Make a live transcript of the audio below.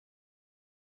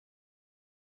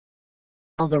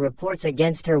All the reports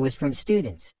against her was from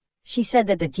students. She said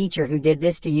that the teacher who did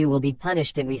this to you will be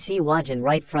punished, and we see Wajin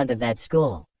right front of that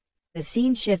school. The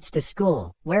scene shifts to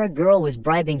school, where a girl was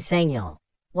bribing Sangyol.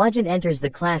 Wajin enters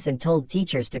the class and told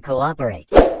teachers to cooperate.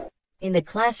 In the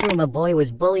classroom a boy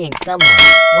was bullying someone.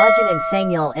 Wajin and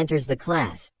Sangyol enters the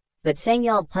class. But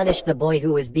Sangyol punished the boy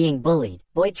who was being bullied.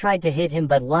 Boy tried to hit him,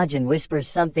 but Wajin whispers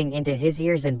something into his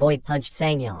ears and boy punched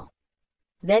Sangyol.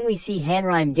 Then we see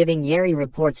Hanrime giving Yeri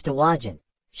reports to Wajin.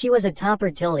 She was a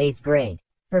topper till 8th grade.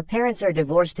 Her parents are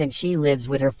divorced and she lives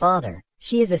with her father.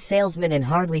 She is a salesman and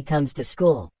hardly comes to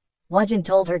school. Wajin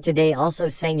told her today also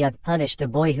Sangyuk punished a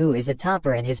boy who is a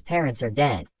topper and his parents are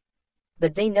dead.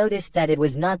 But they noticed that it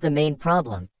was not the main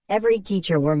problem. Every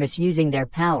teacher were misusing their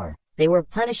power. They were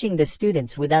punishing the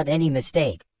students without any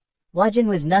mistake. Wajin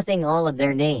was nothing all of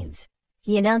their names.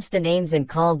 He announced the names and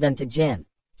called them to gym.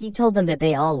 He told them that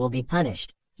they all will be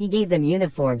punished. He gave them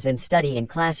uniforms and study in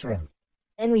classroom.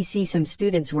 Then we see some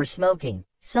students were smoking.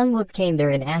 Sungwook came there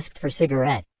and asked for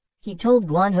cigarette. He told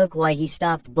Gwanhook why he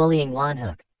stopped bullying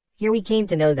Wonhook. Here we came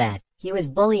to know that he was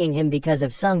bullying him because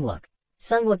of Sungwook.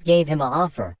 Sungwook gave him an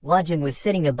offer. Wajin was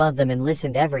sitting above them and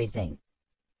listened everything.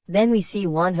 Then we see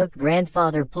Wonhook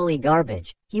grandfather Pulley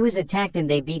garbage. He was attacked and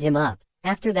they beat him up.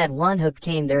 After that Wonhook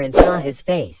came there and saw his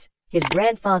face. His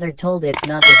grandfather told it's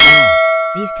not that bad.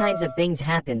 These kinds of things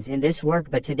happens in this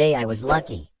work, but today I was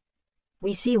lucky.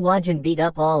 We see Wajin beat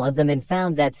up all of them and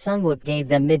found that Sungwook gave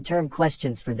them midterm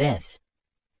questions for this.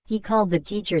 He called the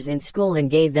teachers in school and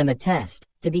gave them a test,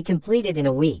 to be completed in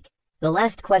a week. The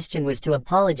last question was to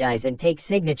apologize and take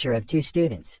signature of 2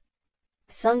 students.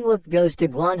 Sungwook goes to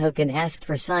Gwanhook and asked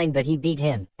for sign, but he beat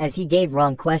him, as he gave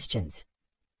wrong questions.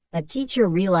 A teacher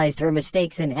realized her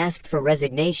mistakes and asked for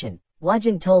resignation.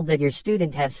 Wajin told that your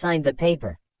student have signed the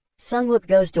paper. Sungwook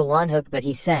goes to Wonhook, but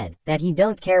he said that he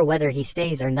don't care whether he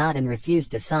stays or not and refused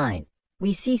to sign.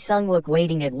 We see Sungwook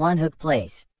waiting at Wonhook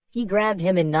place. He grabbed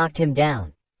him and knocked him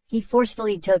down. He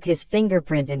forcefully took his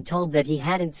fingerprint and told that he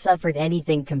hadn't suffered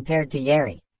anything compared to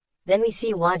Yeri. Then we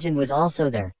see Wajin was also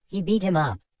there. He beat him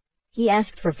up. He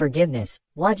asked for forgiveness.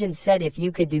 Wajin said if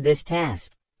you could do this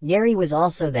task. Yeri was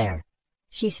also there.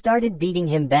 She started beating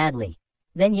him badly.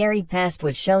 Then Yeri past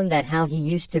was shown that how he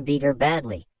used to beat her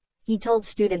badly. He told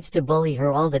students to bully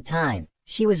her all the time.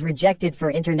 She was rejected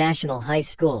for international high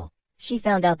school. She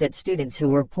found out that students who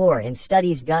were poor in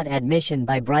studies got admission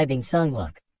by bribing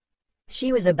Sungwook.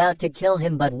 She was about to kill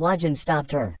him, but Wajin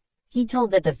stopped her. He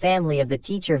told that the family of the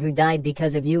teacher who died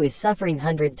because of you is suffering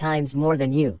 100 times more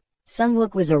than you.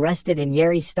 Sungwook was arrested and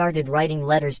Yeri started writing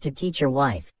letters to teacher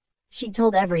wife. She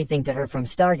told everything to her from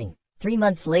starting. 3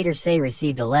 months later Sei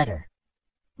received a letter.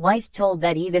 Wife told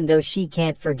that even though she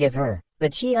can't forgive her,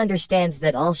 but she understands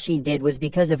that all she did was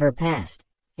because of her past.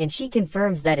 And she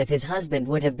confirms that if his husband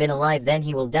would have been alive then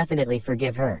he will definitely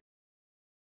forgive her.